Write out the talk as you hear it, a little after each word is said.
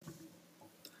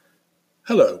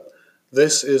Hello,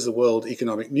 this is the World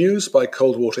Economic News by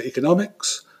Coldwater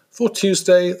Economics for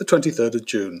Tuesday, the 23rd of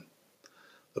June.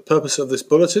 The purpose of this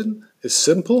bulletin is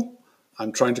simple.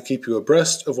 I'm trying to keep you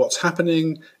abreast of what's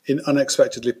happening in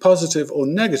unexpectedly positive or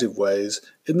negative ways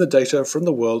in the data from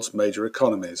the world's major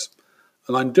economies.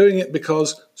 And I'm doing it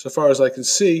because, so far as I can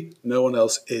see, no one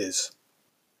else is.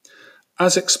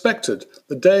 As expected,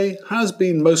 the day has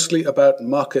been mostly about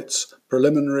Markit's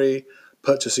preliminary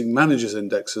purchasing managers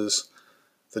indexes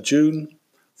for June,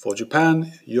 for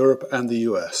Japan, Europe and the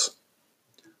US.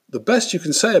 The best you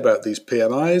can say about these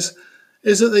PMIs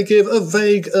is that they give a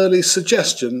vague early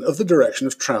suggestion of the direction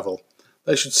of travel.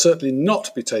 They should certainly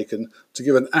not be taken to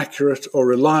give an accurate or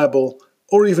reliable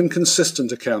or even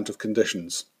consistent account of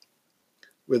conditions.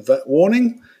 With that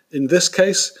warning, in this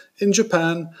case, in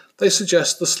Japan, they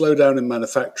suggest the slowdown in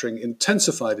manufacturing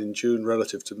intensified in June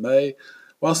relative to May,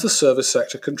 whilst the service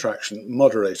sector contraction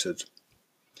moderated.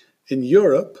 In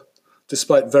Europe,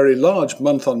 despite very large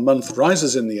month-on-month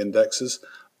rises in the indexes,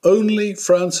 only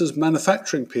France's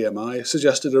manufacturing PMI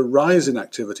suggested a rise in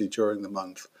activity during the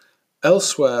month.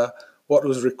 Elsewhere, what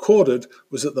was recorded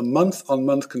was that the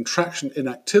month-on-month contraction in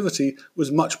activity was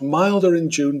much milder in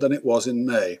June than it was in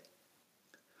May.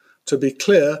 To be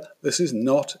clear, this is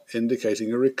not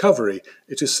indicating a recovery.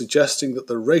 It is suggesting that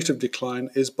the rate of decline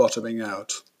is bottoming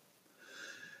out.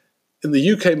 In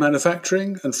the UK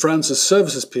manufacturing and France's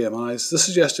services PMIs, the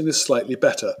suggestion is slightly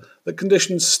better, that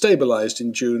conditions stabilised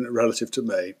in June relative to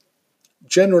May.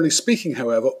 Generally speaking,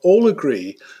 however, all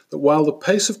agree that while the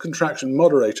pace of contraction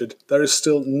moderated, there is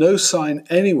still no sign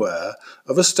anywhere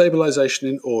of a stabilisation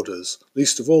in orders,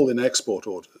 least of all in export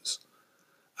orders.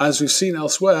 As we've seen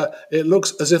elsewhere, it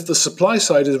looks as if the supply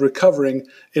side is recovering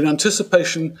in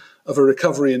anticipation of a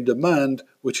recovery in demand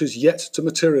which has yet to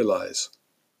materialise.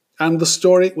 And the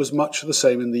story was much the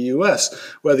same in the US,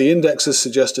 where the indexes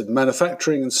suggested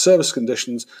manufacturing and service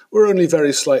conditions were only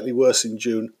very slightly worse in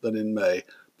June than in May,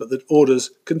 but that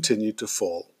orders continued to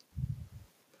fall.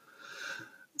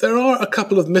 There are a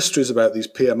couple of mysteries about these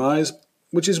PMIs,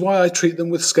 which is why I treat them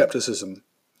with scepticism.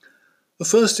 The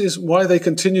first is why they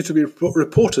continue to be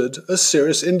reported as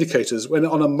serious indicators when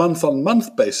on a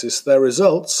month-on-month basis their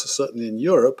results, certainly in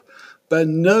Europe, bear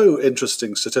no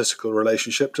interesting statistical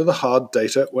relationship to the hard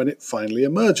data when it finally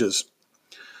emerges.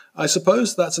 I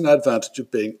suppose that's an advantage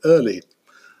of being early.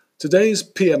 Today's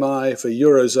PMI for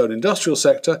Eurozone industrial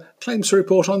sector claims to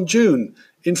report on June.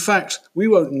 In fact, we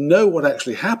won't know what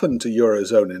actually happened to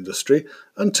Eurozone industry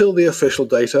until the official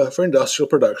data for industrial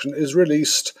production is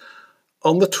released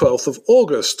on the 12th of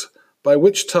August, by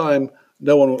which time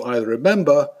no one will either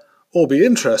remember or be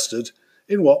interested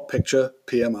in what picture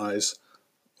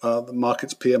the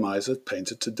market's PMIs have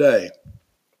painted today.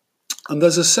 And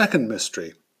there's a second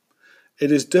mystery.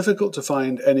 It is difficult to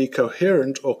find any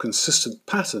coherent or consistent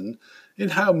pattern in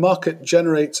how Markit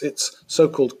generates its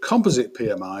so-called composite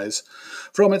PMIs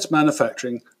from its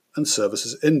manufacturing and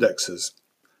services indexes.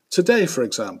 Today, for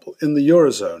example, in the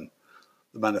Eurozone,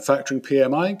 the manufacturing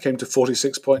PMI came to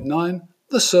 46.9,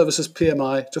 the services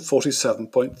PMI to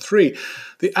 47.3.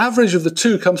 The average of the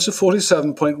two comes to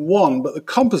 47.1, but the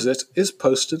composite is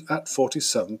posted at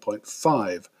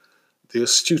 47.5. The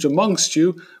astute amongst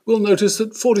you will notice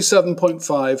that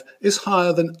 47.5 is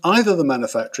higher than either the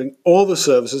manufacturing or the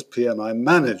services PMI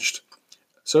managed.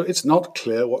 So it's not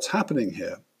clear what's happening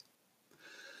here.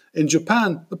 In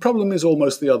Japan, the problem is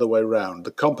almost the other way round.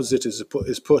 The composite is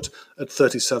put at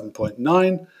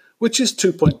 37.9, which is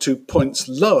 2.2 points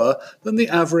lower than the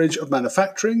average of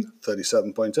manufacturing,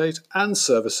 37.8, and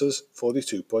services,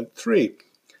 42.3.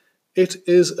 It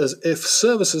is as if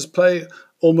services play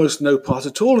almost no part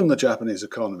at all in the Japanese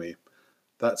economy.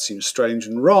 That seems strange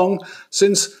and wrong,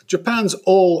 since Japan's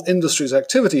all industries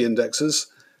activity indexes,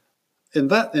 in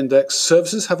that index,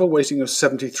 services have a weighting of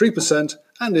 73%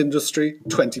 and industry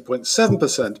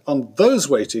 20.7%. On those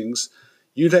weightings,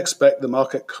 you'd expect the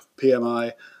market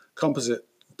PMI, composite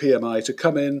PMI, to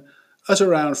come in at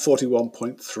around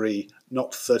 41.3,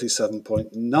 not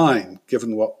 37.9,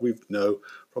 given what we know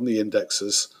from the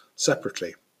indexes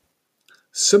separately.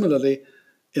 Similarly,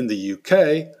 in the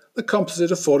UK, the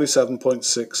composite of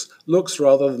 47.6 looks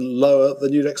rather lower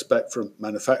than you'd expect from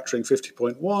manufacturing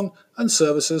 50.1 and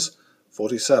services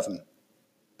 47.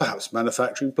 Perhaps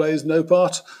manufacturing plays no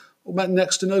part, or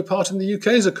next to no part in the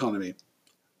UK's economy.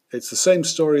 It's the same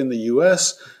story in the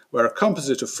US, where a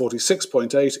composite of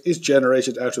 46.8 is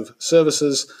generated out of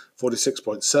services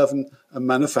 46.7 and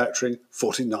manufacturing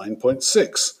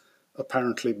 49.6.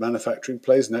 Apparently manufacturing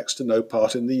plays next to no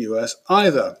part in the US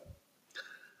either.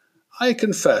 I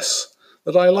confess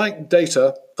that I like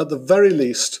data, at the very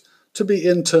least, to be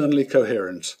internally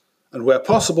coherent, and where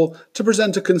possible, to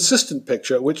present a consistent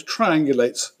picture which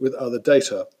triangulates with other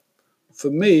data. For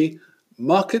me,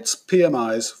 Markit's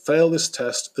PMIs fail this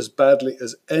test as badly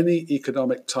as any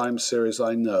economic time series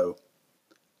I know,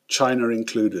 China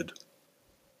included.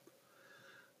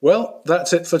 Well,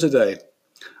 that's it for today.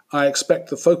 I expect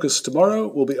the focus tomorrow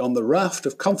will be on the raft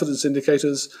of confidence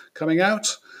indicators coming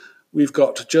out. We've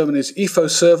got Germany's IFO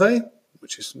survey,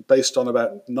 which is based on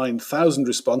about 9,000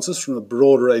 responses from a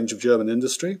broad range of German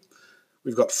industry.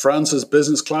 We've got France's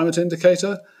business climate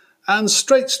indicator, and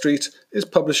State Street is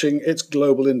publishing its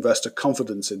global investor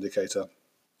confidence indicator.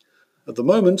 At the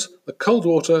moment, the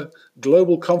Coldwater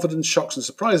Global Confidence Shocks and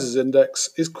Surprises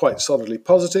Index is quite solidly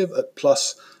positive at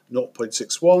plus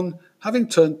 0.61, having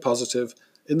turned positive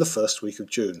in the first week of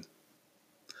June.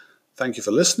 Thank you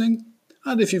for listening,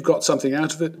 and if you've got something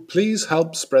out of it, please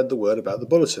help spread the word about the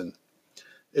bulletin.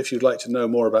 If you'd like to know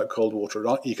more about Coldwater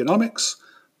economics,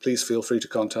 please feel free to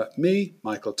contact me,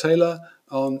 Michael Taylor,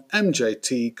 on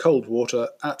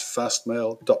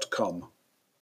mjtcoldwater@fastmail.com.